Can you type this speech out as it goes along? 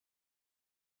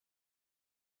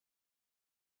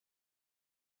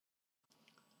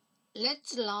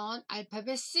Let's learn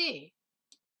alphabet C.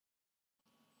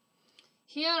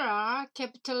 Here are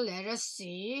capital letter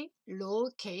C,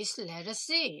 lowercase letter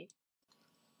c.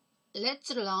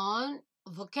 Let's learn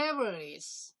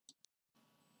vocabularies.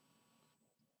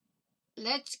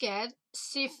 Let's get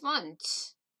C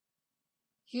font.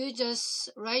 You just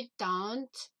write down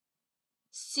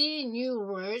C new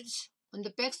words on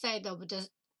the backside of the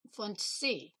font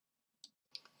C.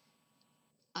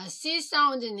 C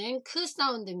사운드는 크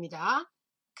사운드입니다.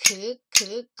 컵,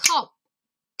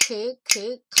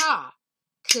 카,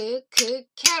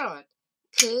 캐럿,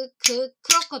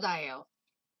 크로코다일,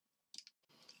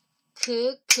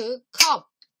 컵, 컵,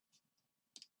 컵,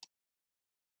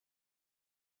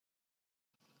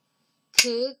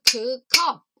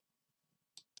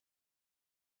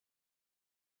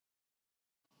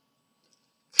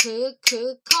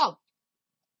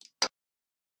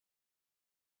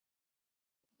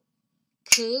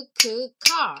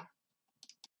 car,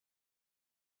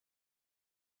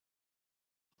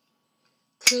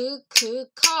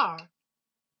 car,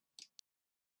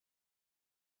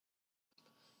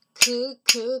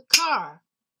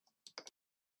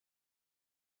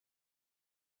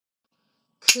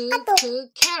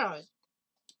 car,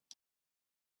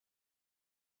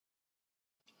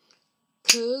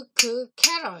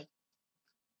 carrot,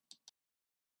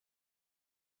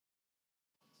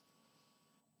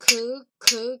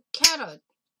 carrot, carrot,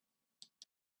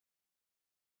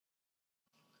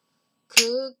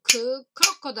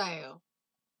 crocodile,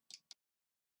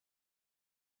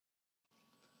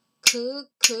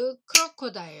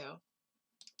 crocodile,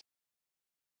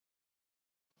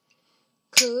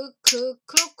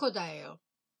 crocodile.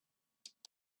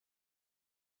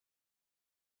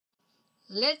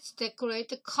 Let's decorate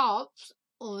the cups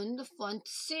on the font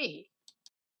C.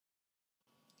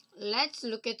 Let's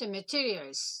look at the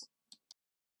materials.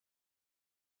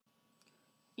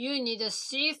 You need a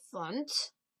C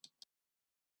font.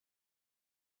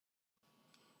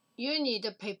 You need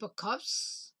the paper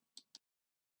cups.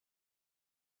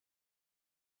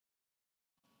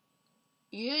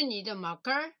 You need a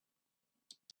marker.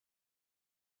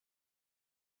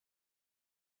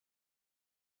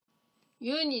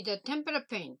 You need a tempera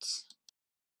paint.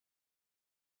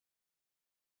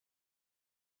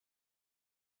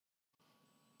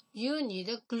 You need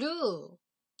a glue.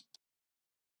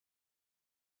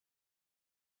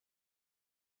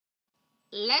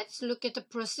 Let's look at the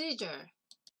procedure.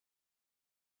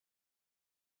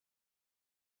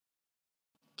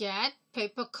 Get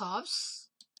paper cups.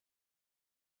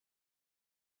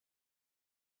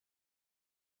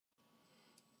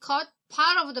 Cut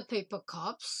part of the paper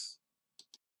cups.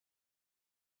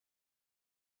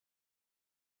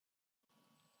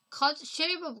 Cut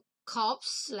shape of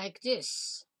cups like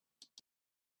this.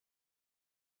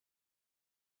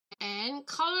 And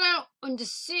color on the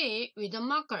C with a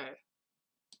marker.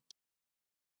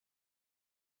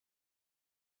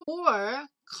 Or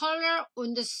color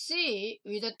on the C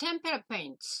with a tempera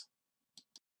paint.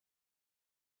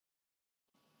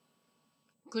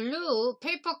 Glue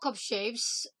paper cup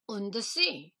shapes on the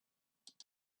C.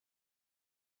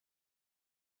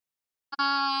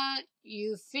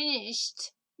 You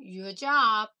finished your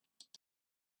job.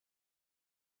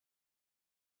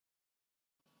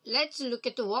 Let's look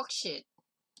at the worksheet.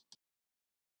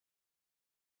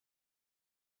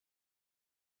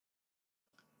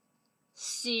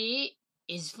 C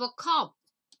is for cup.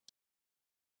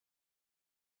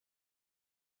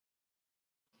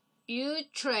 You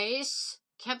trace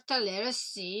capital letter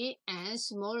C and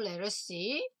small letter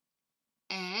c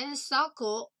and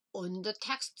circle on the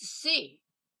text C.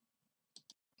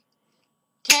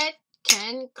 Cat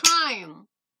can climb.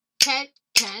 Cat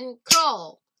can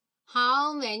crawl.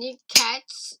 How many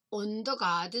cats on the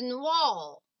garden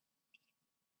wall?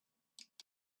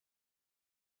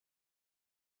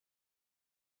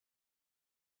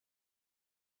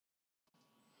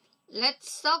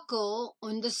 Let's circle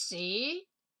on the C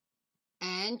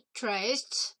and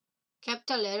trace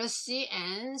capital letter C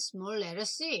and small letter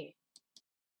c.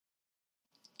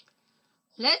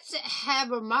 Let's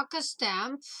have a marker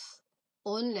stamp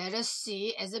on letter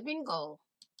C as a bingo.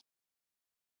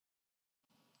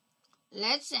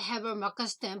 Let's have a marker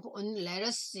stamp on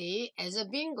letter C as a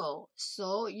bingo.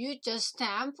 So you just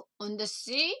stamp on the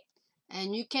C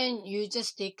and you can use a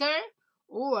sticker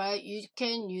or you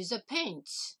can use a paint.